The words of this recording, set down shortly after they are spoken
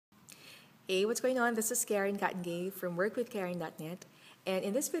Hey, what's going on? This is Karen Katngay from workwithkaren.net. And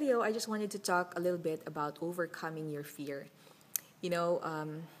in this video, I just wanted to talk a little bit about overcoming your fear. You know,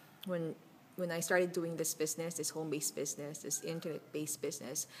 when when I started doing this business, this home-based business, this internet-based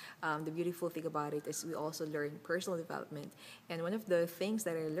business, the beautiful thing about it is we also learn personal development. And one of the things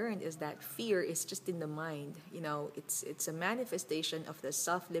that I learned is that fear is just in the mind. You know, it's a manifestation of the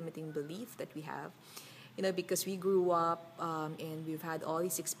self-limiting belief that we have. You know, because we grew up and we've had all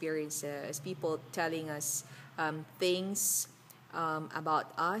these experiences, people telling us things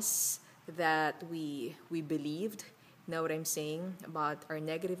about us that we believed. You know what I'm saying about our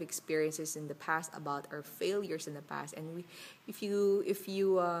negative experiences in the past, about our failures in the past, and if you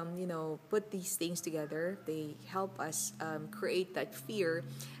you know, put these things together, they help us create that fear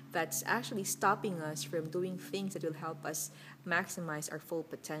that's actually stopping us from doing things that will help us maximize our full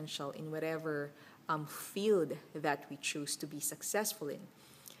potential in whatever field that we choose to be successful in.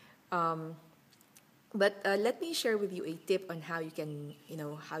 But let me share with you a tip on how you can,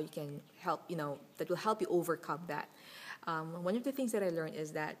 how you can help, that will help you overcome that. One of the things that I learned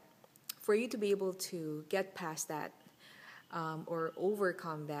is that for you to be able to get past that or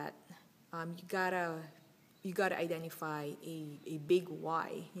overcome that, you gotta identify a big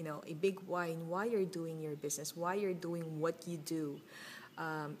why, a big why in why you're doing your business, why you're doing what you do.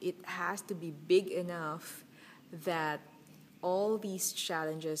 It has to be big enough that all these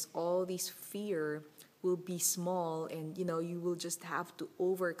challenges, all these fear will be small, and you will just have to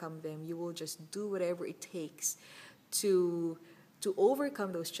overcome them. You will just do whatever it takes to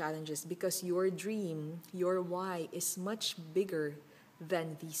overcome those challenges, because your dream, your why is much bigger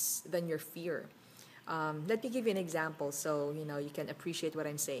than your fear. Let me give you an example so you can appreciate what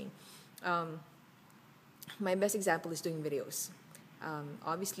I'm saying. Um, my best example is doing videos.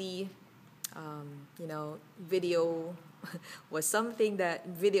 Obviously, video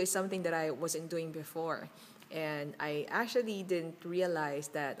video is something that I wasn't doing before, and I actually didn't realize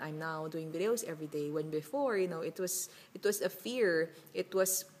that I'm now doing videos every day. When before, it was a fear. It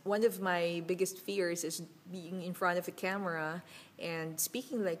was one of my biggest fears is being in front of a camera and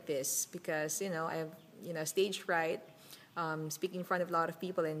speaking like this, because I have stage fright. Speaking in front of a lot of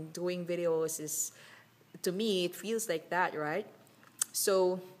people and doing videos is, to me, it feels like that, right?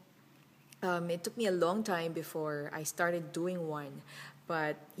 So it took me a long time before I started doing one.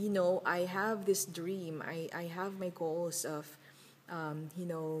 But, I have this dream. I have my goals of,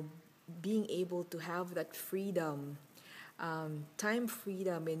 being able to have that freedom, time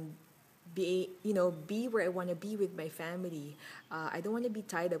freedom, and be where I want to be with my family. I don't want to be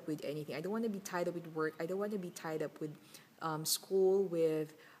tied up with anything. I don't want to be tied up with work. I don't want to be tied up with school,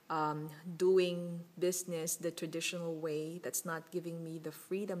 with doing business the traditional way that's not giving me the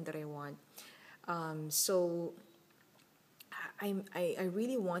freedom that I want. So I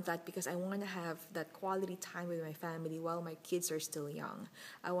really want that, because I want to have that quality time with my family while my kids are still young.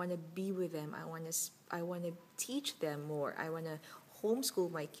 I want to be with them. I want to teach them more. I want to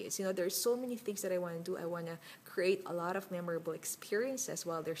homeschool my kids. There's so many things that I want to do. I want to create a lot of memorable experiences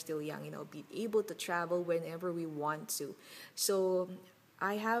while they're still young. Be able to travel whenever we want to. So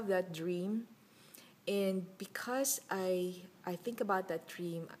I have that dream, and because I think about that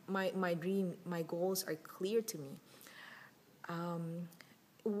dream, my goals are clear to me.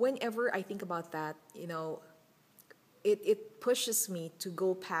 Whenever I think about that, it pushes me to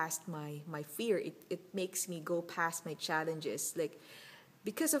go past my fear. It makes me go past my challenges. Like,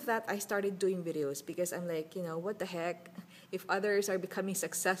 because of that, I started doing videos, because I'm like, what the heck? If others are becoming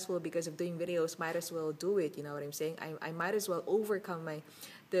successful because of doing videos, might as well do it. You know what I'm saying? I might as well overcome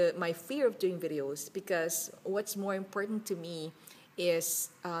my fear of doing videos, because what's more important to me is,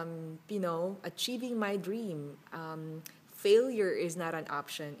 achieving my dream. Failure is not an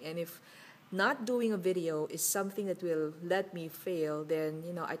option, and if not doing a video is something that will let me fail, then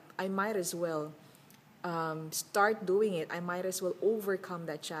I might as well start doing it. I might as well overcome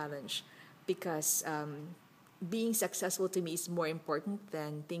that challenge, because being successful to me is more important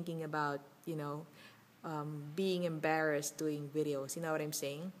than thinking about being embarrassed doing videos. You know what I'm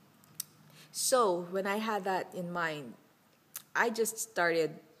saying? So when I had that in mind, I just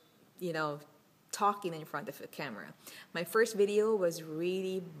started, you know, talking in front of a camera. My first video was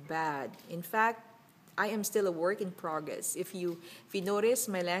really bad. In fact, I am still a work in progress. If you notice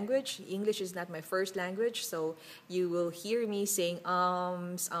my language, English is not my first language, so you will hear me saying all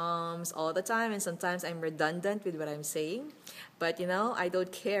the time, and sometimes I'm redundant with what I'm saying. But I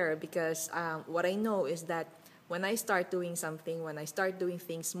don't care, because what I know is that when I start doing something, when I start doing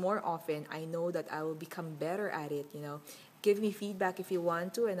things more often, I know that I will become better at it. Give me feedback if you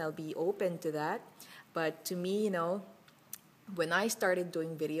want to, and I'll be open to that. But to me, when I started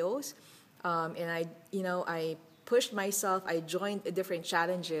doing videos, And I pushed myself. I joined different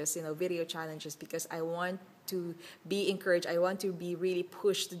challenges, video challenges, because I want to be encouraged. I want to be really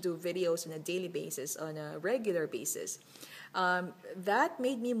pushed to do videos on a daily basis, on a regular basis. That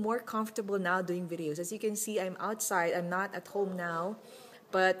made me more comfortable now doing videos. As you can see, I'm outside. I'm not at home now,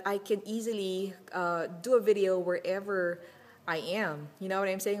 but I can easily do a video wherever I am. You know what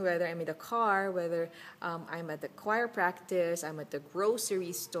I'm saying? Whether I'm in the car, whether I'm at the choir practice, I'm at the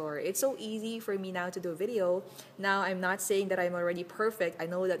grocery store. It's so easy for me now to do a video. Now, I'm not saying that I'm already perfect. I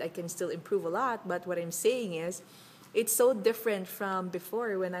know that I can still improve a lot, but what I'm saying is it's so different from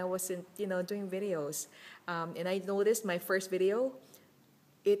before when I wasn't, doing videos. And I noticed my first video,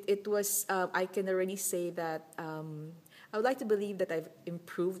 it was, I can already say that I would like to believe that I've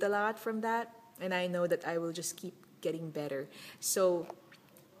improved a lot from that. And I know that I will just keep getting better. So,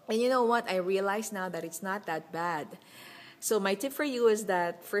 and you know what? I realize now that it's not that bad. So my tip for you is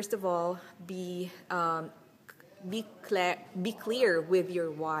that, first of all, be clear with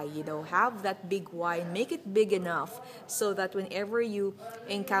your why. Have that big why, make it big enough so that whenever you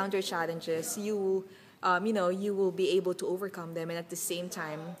encounter challenges, you will be able to overcome them. And at the same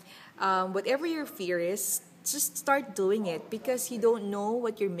time, whatever your fear is, just start doing it, because you don't know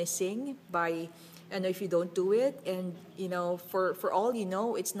what you're missing by, and if you don't do it. And for all you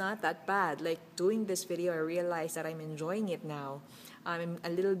know, it's not that bad. Like doing this video, I realize that I'm enjoying it now. I'm a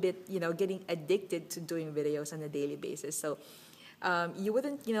little bit getting addicted to doing videos on a daily basis. So I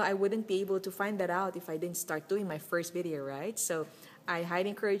wouldn't be able to find that out if I didn't start doing my first video, right? So I highly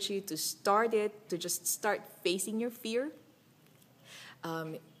encourage you to start it, to just start facing your fear.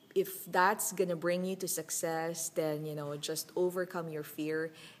 If that's gonna bring you to success, then just overcome your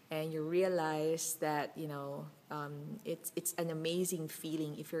fear, and you realize that it's an amazing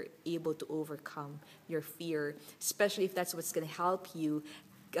feeling if you're able to overcome your fear, especially if that's what's gonna help you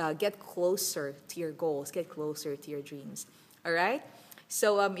get closer to your goals, get closer to your dreams. All right.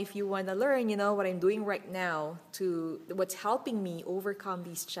 So if you want to learn, what I'm doing right now, to what's helping me overcome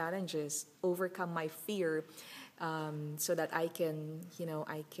these challenges, overcome my fear, so that I can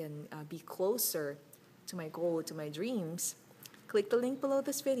be closer to my goal, to my dreams, click the link below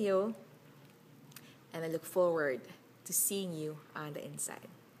this video, and I look forward to seeing you on the inside.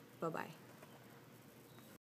 Bye-bye.